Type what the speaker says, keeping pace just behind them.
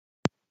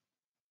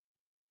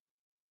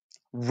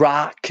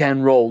Rock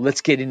and roll.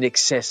 Let's get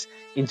INXS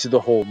into the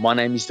hall. My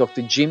name is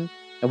Dr. Jim,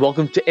 and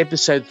welcome to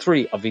episode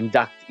 3 of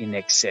Induct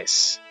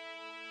INXS.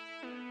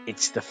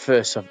 It's the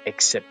 1st of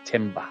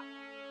XSeptember.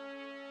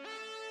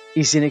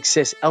 Is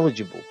INXS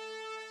eligible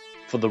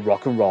for the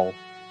Rock and Roll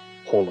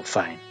Hall of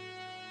Fame?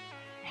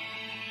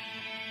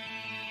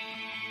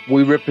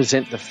 We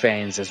represent the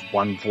fans as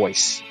one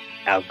voice.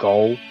 Our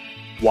goal,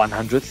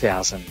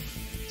 100,000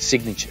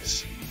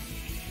 signatures.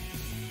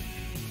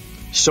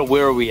 So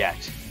where are we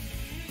at?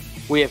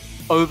 We have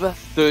over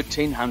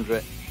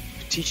 1,300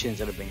 petitions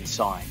that have been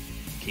signed.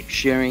 Keep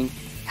sharing,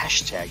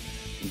 hashtag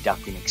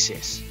Induct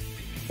INXS.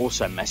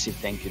 Also, massive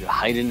thank you to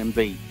Hayden and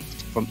B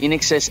from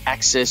INXS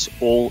Access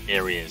All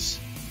Areas.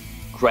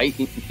 Great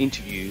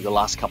interview the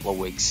last couple of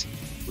weeks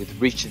with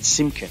Richard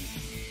Simkin,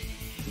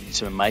 who did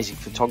some amazing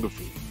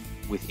photography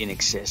with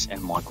INXS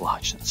and Michael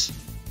Huchence.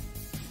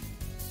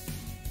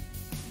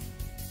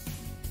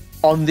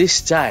 On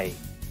this day,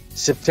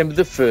 September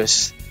the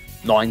 1st,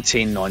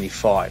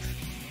 1995,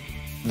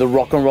 the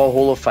Rock and Roll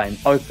Hall of Fame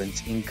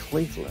opens in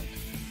Cleveland.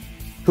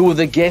 Who were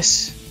the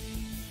guests?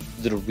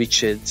 Little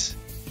Richards,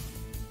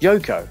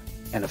 Yoko,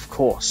 and of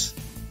course,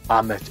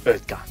 Ahmet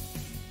Ertegun,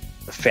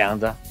 the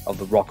founder of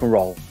the Rock and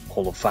Roll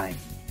Hall of Fame.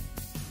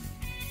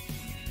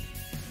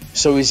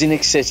 So is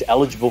INXS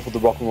eligible for the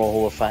Rock and Roll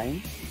Hall of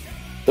Fame?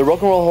 The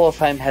Rock and Roll Hall of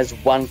Fame has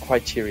one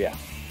criteria,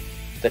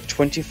 that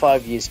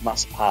 25 years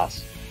must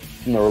pass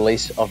from the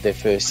release of their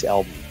first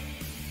album.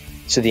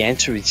 So the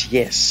answer is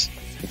yes.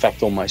 In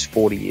fact, almost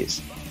 40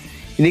 years.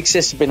 INXS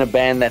has been a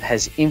band that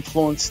has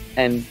influenced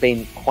and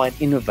been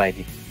quite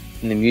innovative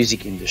in the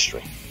music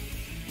industry.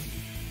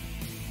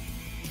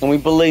 And we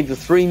believe the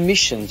 3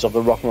 missions of the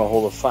Rock and Roll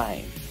Hall of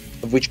Fame,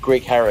 of which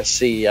Greg Harris,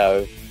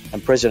 CEO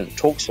and President,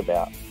 talks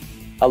about,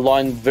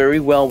 align very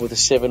well with the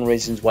 7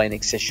 reasons why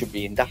INXS should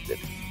be inducted.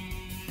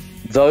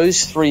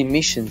 Those 3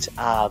 missions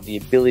are the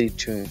ability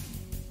to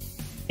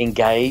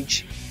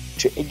engage,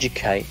 to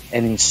educate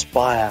and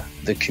inspire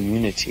the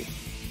community.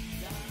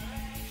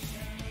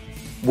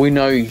 We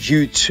know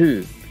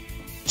U2,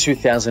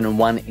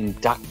 2001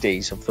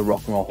 inductees of the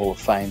Rock and Roll Hall of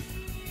Fame,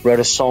 wrote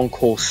a song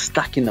called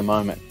Stuck in the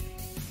Moment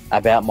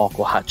about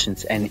Michael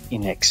Huchence and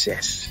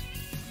INXS.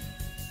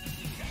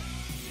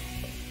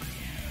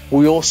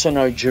 We also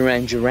know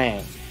Duran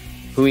Duran,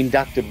 who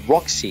inducted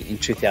Roxy in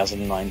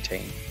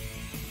 2019,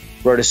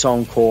 wrote a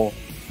song called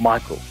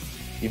Michael,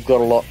 You've Got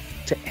a Lot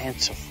to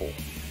Answer For.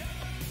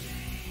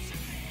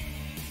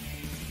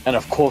 And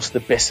of course, the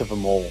best of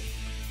them all,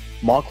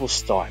 Michael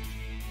Stipe,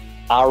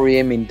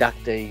 R.E.M.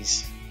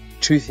 inductees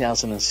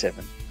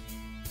 2007,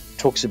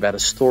 talks about a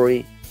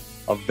story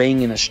of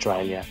being in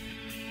Australia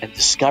and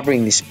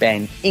discovering this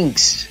band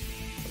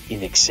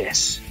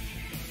INXS,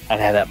 and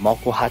how that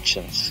Michael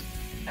Hutchence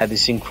had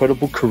this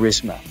incredible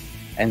charisma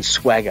and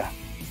swagger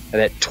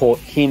that taught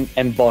him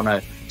and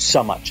Bono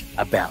so much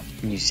about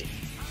music.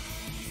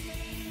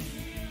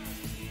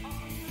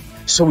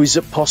 So is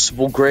it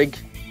possible, Greg,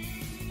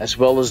 as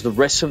well as the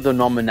rest of the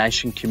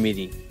nomination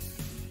committee,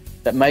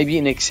 that maybe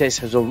INXS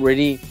has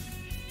already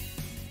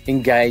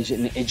engaged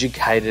and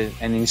educated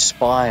and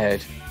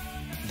inspired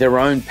their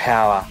own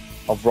power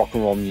of rock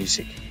and roll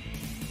music?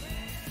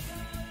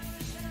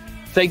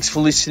 Thanks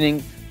for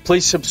listening.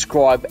 Please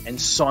subscribe and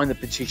sign the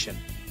petition.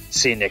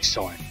 See you next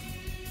time.